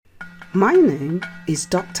My name is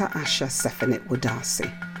Dr. Asha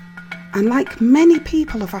Sefenit-Wadasi, and like many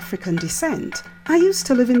people of African descent, I used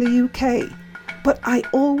to live in the UK, but I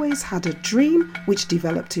always had a dream which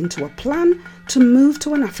developed into a plan to move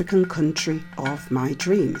to an African country of my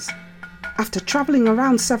dreams. After travelling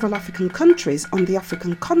around several African countries on the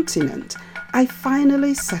African continent, I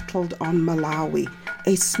finally settled on Malawi,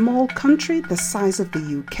 a small country the size of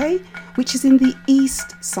the UK, which is in the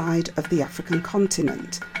east side of the African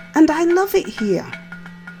continent. And I love it here.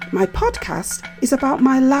 My podcast is about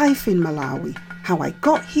my life in Malawi, how I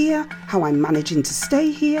got here, how I'm managing to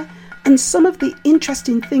stay here, and some of the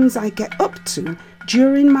interesting things I get up to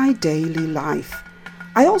during my daily life.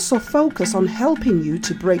 I also focus on helping you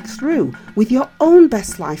to break through with your own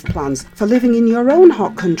best life plans for living in your own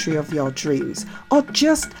hot country of your dreams, or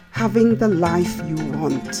just having the life you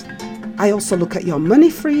want. I also look at your money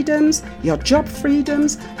freedoms, your job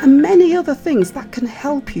freedoms, and many other things that can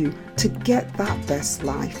help you to get that best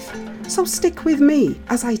life. So stick with me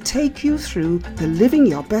as I take you through the Living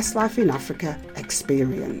Your Best Life in Africa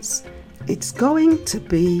experience. It's going to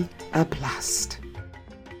be a blast.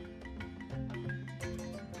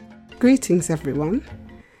 Greetings, everyone.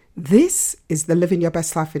 This is the Living Your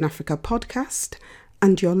Best Life in Africa podcast,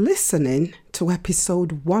 and you're listening to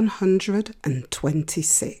episode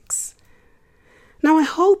 126. Now, I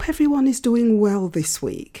hope everyone is doing well this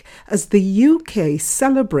week as the UK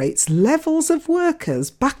celebrates levels of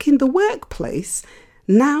workers back in the workplace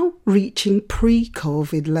now reaching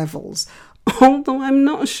pre-COVID levels, although I'm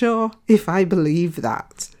not sure if I believe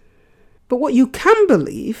that. But what you can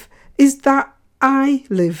believe is that I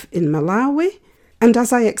live in Malawi, and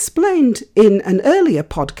as I explained in an earlier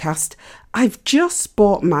podcast, I've just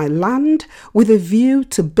bought my land with a view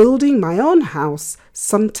to building my own house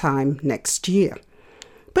sometime next year.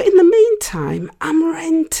 But in the meantime, I'm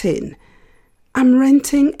renting. I'm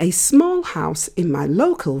renting a small house in my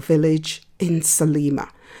local village in Salima,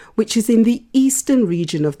 which is in the eastern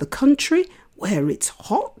region of the country where it's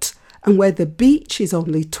hot and where the beach is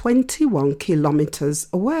only 21 kilometres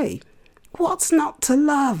away. What's not to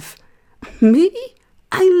love? Me?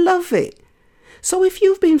 I love it. So if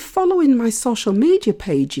you've been following my social media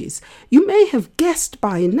pages, you may have guessed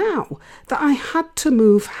by now that I had to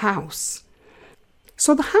move house.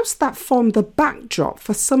 So the house that formed the backdrop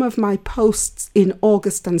for some of my posts in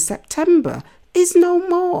August and September is no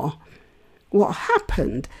more. What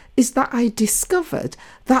happened is that I discovered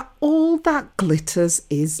that all that glitters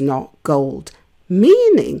is not gold,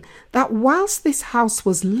 meaning that whilst this house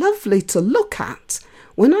was lovely to look at,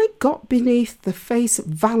 when I got beneath the face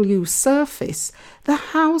value surface, the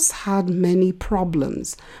house had many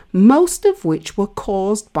problems, most of which were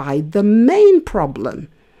caused by the main problem.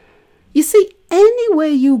 You see, anywhere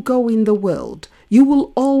you go in the world, you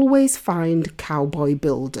will always find cowboy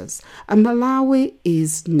builders, and Malawi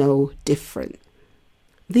is no different.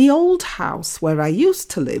 The old house where I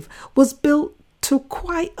used to live was built to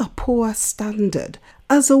quite a poor standard,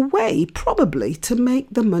 as a way probably to make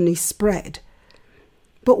the money spread.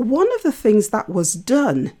 But one of the things that was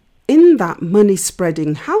done in that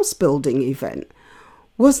money-spreading house building event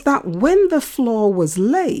was that when the floor was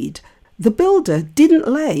laid, the builder didn't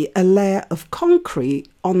lay a layer of concrete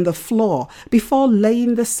on the floor before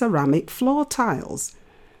laying the ceramic floor tiles.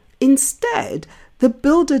 Instead, the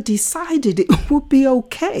builder decided it would be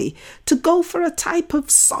okay to go for a type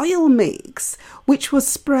of soil mix, which was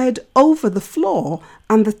spread over the floor,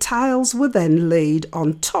 and the tiles were then laid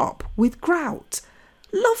on top with grout.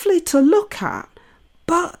 Lovely to look at,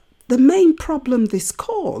 but the main problem this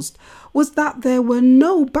caused was that there were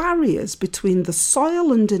no barriers between the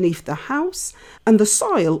soil underneath the house and the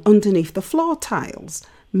soil underneath the floor tiles,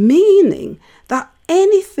 meaning that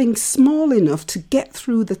anything small enough to get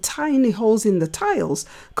through the tiny holes in the tiles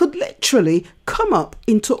could literally come up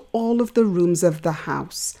into all of the rooms of the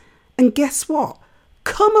house. And guess what?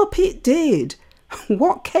 Come up it did.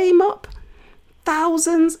 What came up?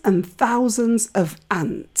 Thousands and thousands of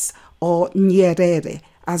ants, or nyerere,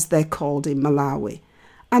 as they're called in Malawi.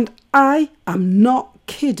 And I am not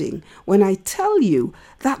kidding when I tell you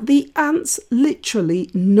that the ants literally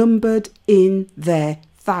numbered in their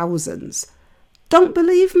thousands. Don't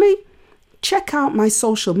believe me? Check out my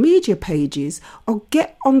social media pages or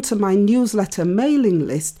get onto my newsletter mailing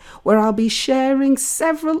list where I'll be sharing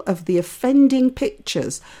several of the offending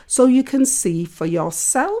pictures so you can see for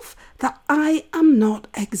yourself that I am not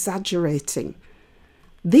exaggerating.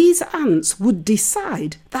 These ants would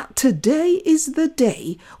decide that today is the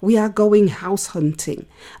day we are going house hunting,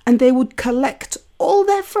 and they would collect all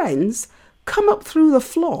their friends, come up through the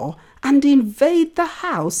floor and invade the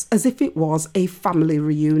house as if it was a family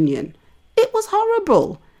reunion. It was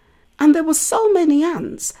horrible. And there were so many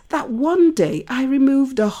ants that one day I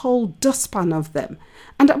removed a whole dustpan of them,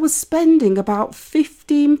 and I was spending about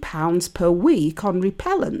 £15 per week on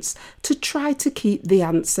repellents to try to keep the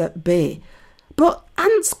ants at bay. But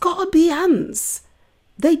ants gotta be ants.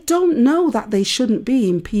 They don't know that they shouldn't be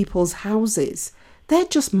in people's houses. They're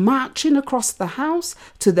just marching across the house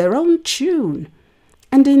to their own tune.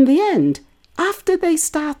 And in the end, after they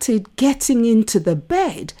started getting into the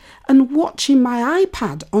bed and watching my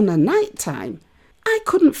iPad on a night time, I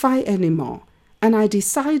couldn't fight anymore, and I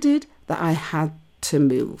decided that I had to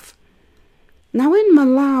move. Now in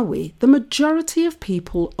Malawi, the majority of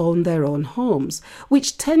people own their own homes,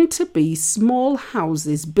 which tend to be small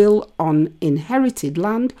houses built on inherited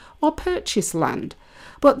land or purchased land.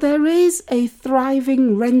 But there is a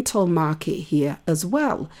thriving rental market here as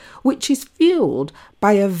well, which is fueled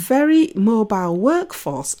by a very mobile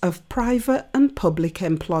workforce of private and public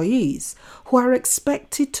employees who are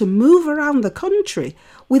expected to move around the country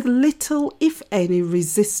with little, if any,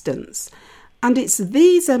 resistance. And it's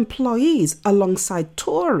these employees, alongside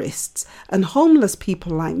tourists and homeless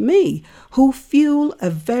people like me, who fuel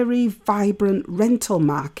a very vibrant rental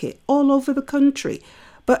market all over the country,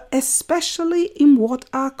 but especially in what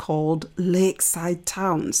are called lakeside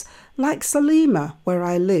towns, like Salima, where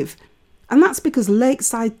I live. And that's because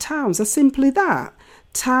lakeside towns are simply that,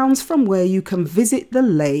 towns from where you can visit the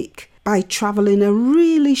lake by travelling a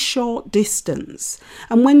really short distance.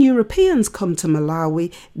 And when Europeans come to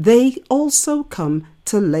Malawi, they also come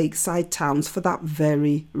to lakeside towns for that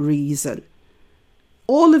very reason.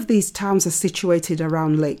 All of these towns are situated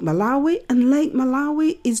around Lake Malawi, and Lake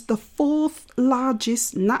Malawi is the 4th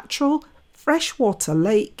largest natural freshwater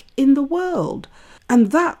lake in the world.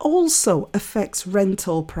 And that also affects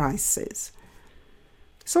rental prices.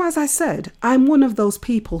 So as I said, I'm one of those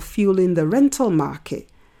people fueling the rental market.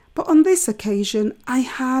 But on this occasion, I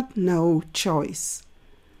had no choice.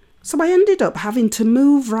 So I ended up having to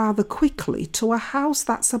move rather quickly to a house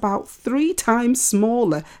that's about 3 times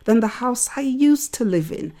smaller than the house I used to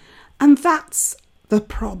live in. And that's the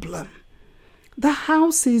problem. The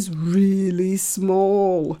house is really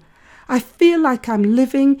small. I feel like I'm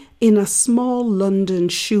living in a small London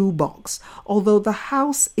shoebox, although the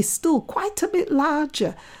house is still quite a bit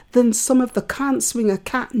larger than some of the Can't Swing a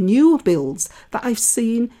Cat new builds that I've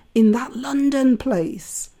seen in that London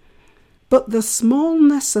place. But the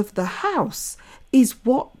smallness of the house is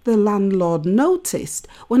what the landlord noticed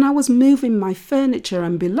when I was moving my furniture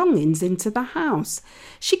and belongings into the house.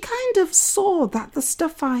 She kind of saw that the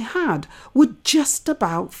stuff I had would just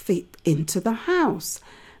about fit into the house,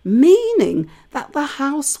 meaning that the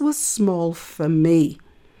house was small for me.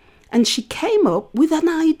 And she came up with an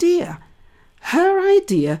idea. Her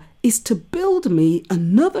idea is to build me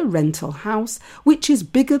another rental house which is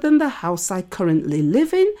bigger than the house I currently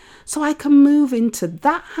live in, so I can move into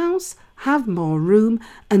that house, have more room,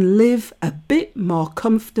 and live a bit more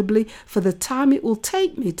comfortably for the time it will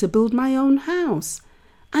take me to build my own house.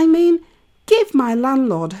 I mean, give my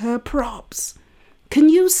landlord her props. Can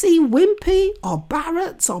you see Wimpy or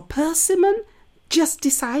Barrett's or Persimmon just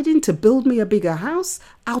deciding to build me a bigger house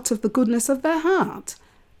out of the goodness of their heart?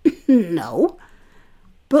 No.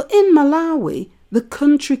 But in Malawi, the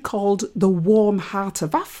country called the warm heart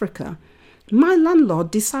of Africa, my landlord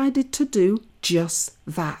decided to do just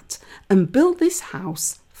that and build this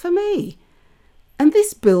house for me. And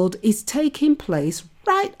this build is taking place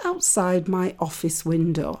right outside my office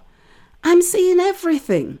window. I'm seeing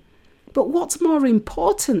everything. But what's more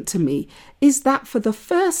important to me is that for the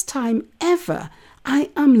first time ever, I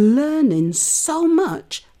am learning so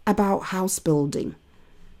much about house building.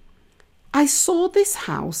 I saw this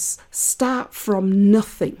house start from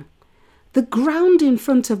nothing. The ground in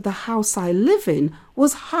front of the house I live in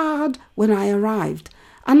was hard when I arrived,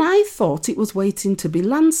 and I thought it was waiting to be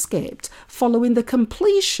landscaped following the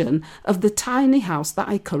completion of the tiny house that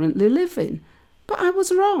I currently live in. But I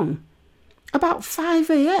was wrong. About 5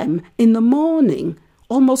 a.m. in the morning,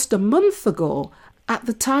 almost a month ago, at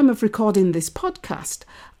the time of recording this podcast,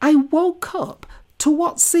 I woke up to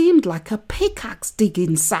what seemed like a pickaxe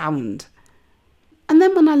digging sound. And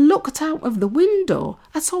then when I looked out of the window,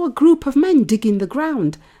 I saw a group of men digging the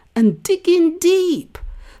ground and digging deep.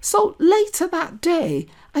 So later that day,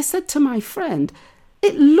 I said to my friend,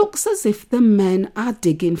 it looks as if the men are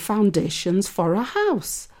digging foundations for a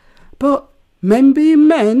house. But men being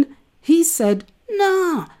men, he said,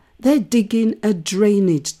 nah, they're digging a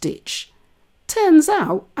drainage ditch. Turns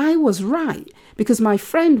out I was right, because my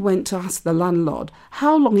friend went to ask the landlord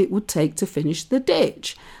how long it would take to finish the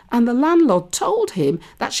ditch. And the landlord told him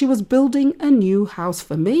that she was building a new house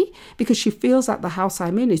for me because she feels that the house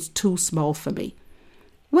I'm in is too small for me.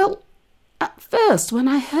 Well, first, when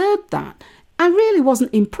I heard that, I really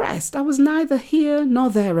wasn't impressed. I was neither here nor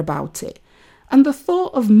there about it. And the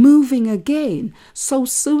thought of moving again so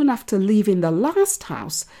soon after leaving the last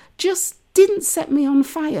house just didn't set me on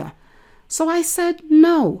fire. So I said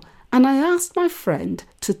no, and I asked my friend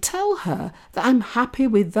to tell her that I'm happy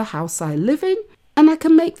with the house I live in and I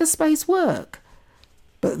can make the space work.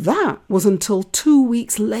 But that was until 2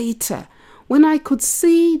 weeks later, when I could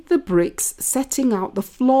see the bricks setting out the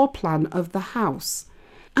floor plan of the house.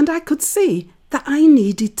 And I could see that I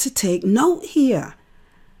needed to take note here.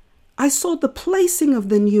 I saw the placing of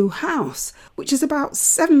the new house, which is about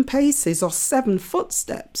 7 paces or 7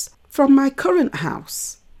 footsteps from my current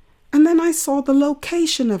house. And then I saw the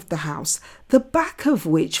location of the house, the back of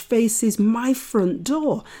which faces my front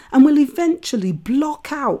door and will eventually block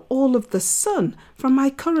out all of the sun from my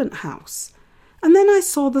current house. And then I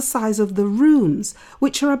saw the size of the rooms,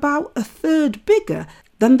 which are about 1/3 bigger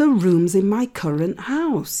than the rooms in my current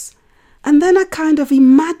house. And then I kind of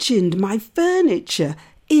imagined my furniture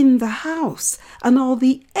in the house and all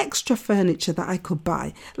the extra furniture that I could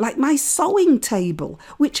buy, like my sewing table,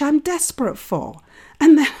 which I'm desperate for.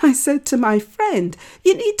 And then I said to my friend,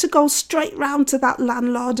 you need to go straight round to that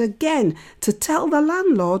landlord again to tell the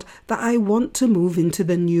landlord that I want to move into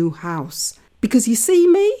the new house. Because you see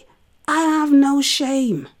me, I have no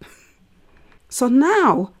shame. So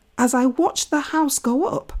now, as I watch the house go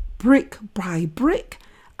up, brick by brick,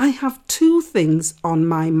 I have 2 things on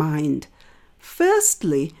my mind.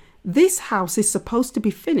 Firstly, this house is supposed to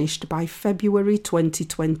be finished by February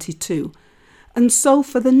 2022. And so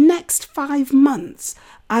for the next 5 months,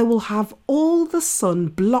 I will have all the sun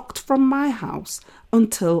blocked from my house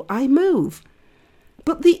until I move.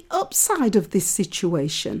 But the upside of this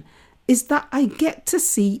situation is that I get to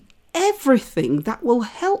see everything that will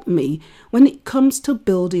help me when it comes to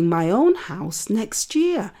building my own house next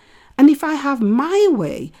year. And if I have my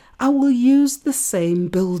way, I will use the same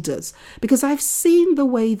builders because I've seen the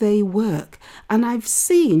way they work and I've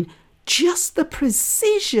seen just the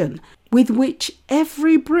precision with which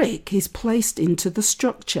every brick is placed into the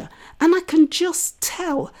structure. And I can just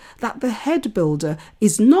tell that the head builder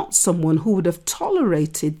is not someone who would have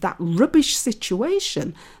tolerated that rubbish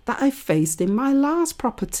situation that I faced in my last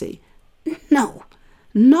property. No,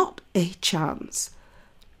 not a chance.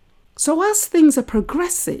 So as things are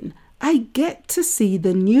progressing, I get to see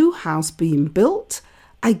the new house being built,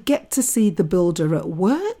 I get to see the builder at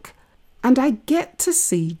work, and I get to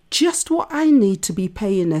see just what I need to be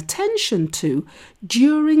paying attention to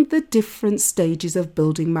during the different stages of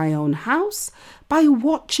building my own house by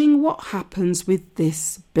watching what happens with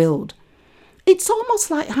this build. It's almost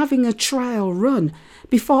like having a trial run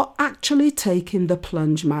before actually taking the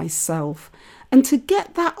plunge myself. And to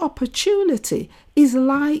get that opportunity is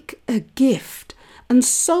like a gift. And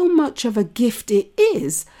so much of a gift it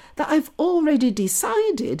is that I've already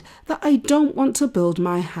decided that I don't want to build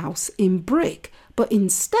my house in brick, but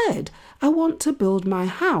instead I want to build my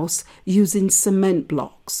house using cement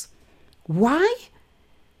blocks. Why?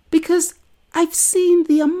 Because I've seen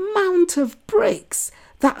the amount of bricks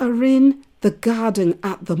that are in the garden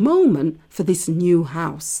at the moment for this new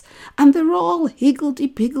house. And they're all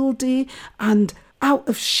higgledy-piggledy and out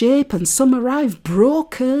of shape, and some arrive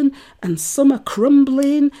broken and some are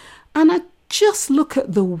crumbling, and I just look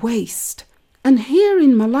at the waste. And here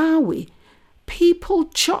in Malawi, people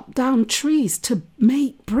chop down trees to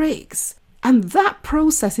make bricks, and that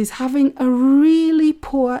process is having a really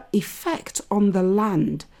poor effect on the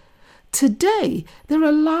land. Today, there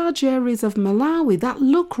are large areas of Malawi that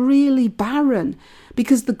look really barren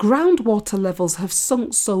because the groundwater levels have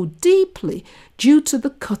sunk so deeply due to the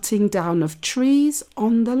cutting down of trees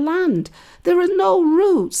on the land. There are no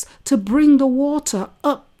roots to bring the water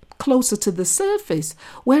up closer to the surface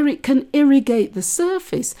where it can irrigate the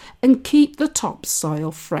surface and keep the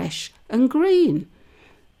topsoil fresh and green.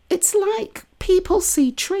 It's like people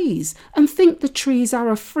see trees and think the trees are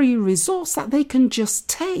a free resource that they can just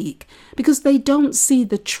take because they don't see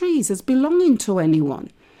the trees as belonging to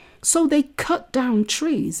anyone. So they cut down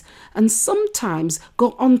trees and sometimes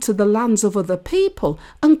go onto the lands of other people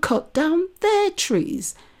and cut down their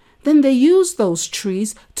trees. Then they use those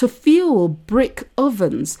trees to fuel brick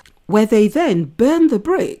ovens where they then burn the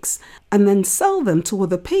bricks and then sell them to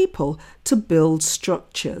other people to build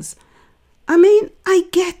structures. I mean, I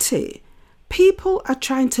get it. People are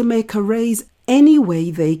trying to make a raise any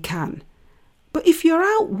way they can. But if you're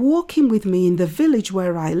out walking with me in the village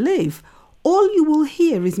where I live, all you will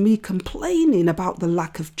hear is me complaining about the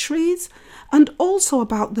lack of trees and also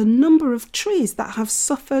about the number of trees that have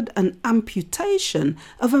suffered an amputation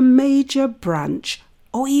of a major branch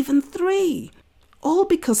or even 3. all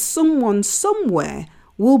because someone somewhere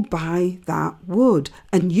will buy that wood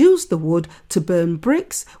and use the wood to burn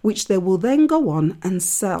bricks, which they will then go on and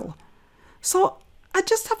sell. So I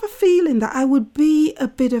just have a feeling that I would be a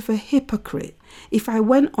bit of a hypocrite if I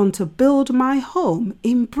went on to build my home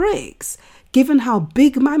in bricks, given how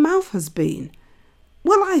big my mouth has been.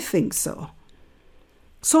 Well, I think so.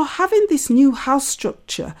 So having this new house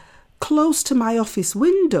structure close to my office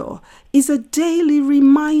window is a daily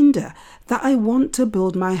reminder that I want to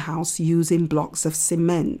build my house using blocks of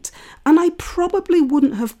cement. And I probably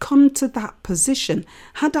wouldn't have come to that position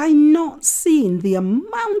had I not seen the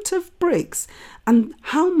amount of bricks and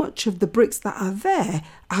how much of the bricks that are there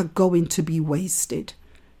are going to be wasted.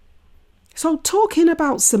 So talking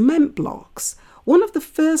about cement blocks, one of the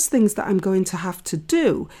first things that I'm going to have to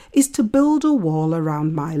do is to build a wall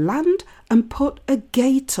around my land and put a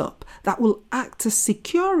gate up that will act as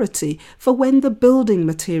security for when the building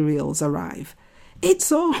materials arrive.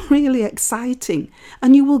 It's all really exciting,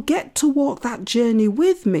 and you will get to walk that journey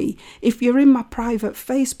with me if you're in my private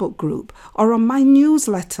Facebook group or on my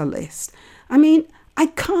newsletter list. I mean, I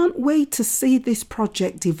can't wait to see this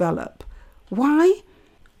project develop. Why?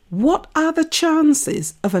 What are the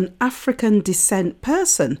chances of an African descent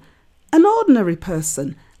person, an ordinary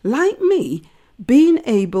person like me, being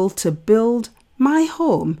able to build my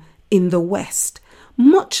home in the West,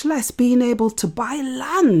 much less being able to buy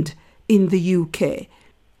land in the UK?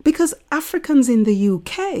 Because Africans in the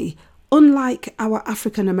UK, unlike our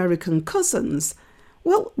African American cousins,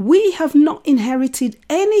 well, we have not inherited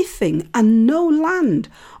anything and no land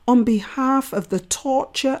on behalf of the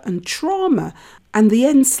torture and trauma and the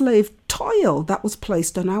enslaved toil that was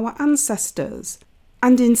placed on our ancestors.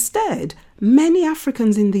 And instead, many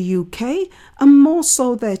Africans in the UK, and more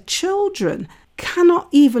so their children, cannot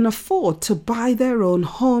even afford to buy their own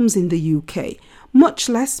homes in the UK, much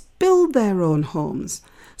less build their own homes.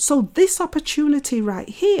 So this opportunity right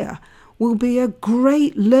here will be a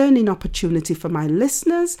great learning opportunity for my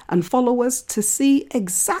listeners and followers to see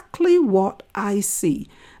exactly what I see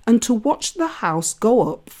and to watch the house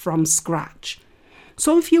go up from scratch.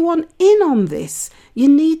 So if you want in on this, you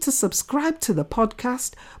need to subscribe to the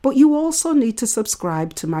podcast, but you also need to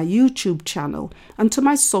subscribe to my YouTube channel and to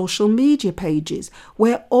my social media pages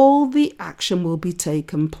where all the action will be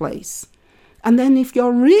taking place. And then if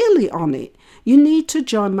you're really on it, you need to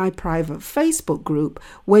join my private Facebook group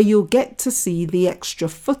where you'll get to see the extra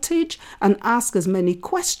footage and ask as many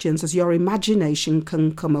questions as your imagination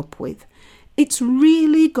can come up with. It's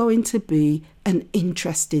really going to be an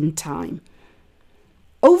interesting time.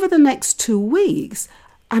 Over the next 2 weeks,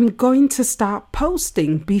 I'm going to start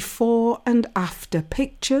posting before and after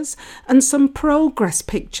pictures and some progress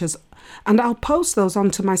pictures, and I'll post those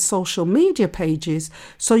onto my social media pages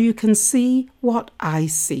so you can see what I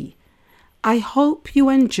see. I hope you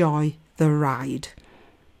enjoy the ride.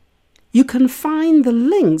 You can find the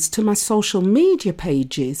links to my social media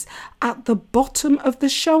pages at the bottom of the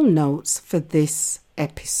show notes for this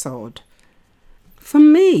episode. For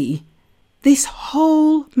me, this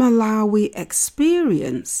whole Malawi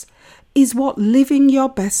experience is what living your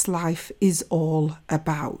best life is all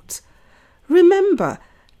about. Remember,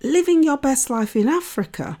 living your best life in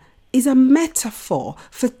Africa is a metaphor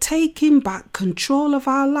for taking back control of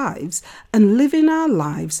our lives and living our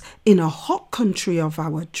lives in a hot country of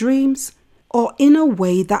our dreams, or in a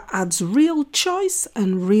way that adds real choice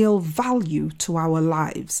and real value to our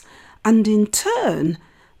lives. And in turn,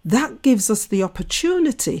 that gives us the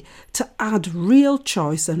opportunity to add real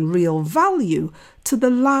choice and real value to the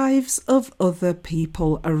lives of other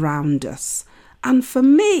people around us. And for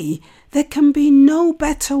me, there can be no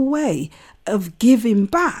better way of giving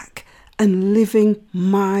back and living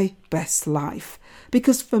my best life.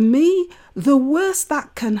 Because for me, the worst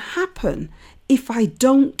that can happen if I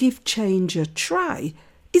don't give change a try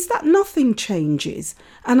is that nothing changes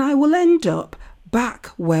and I will end up back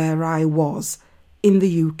where I was, in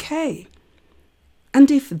the UK.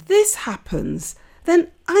 And if this happens,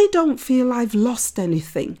 then I don't feel I've lost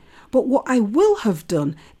anything. But what I will have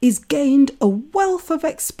done is gained a wealth of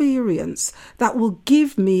experience that will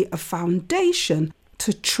give me a foundation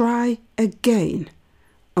to try again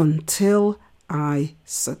until I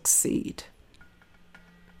succeed.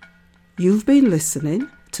 You've been listening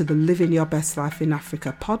to the Living Your Best Life in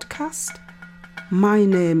Africa podcast. My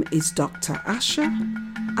name is Dr. Asha,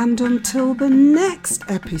 and until the next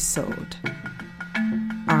episode,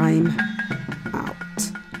 I'm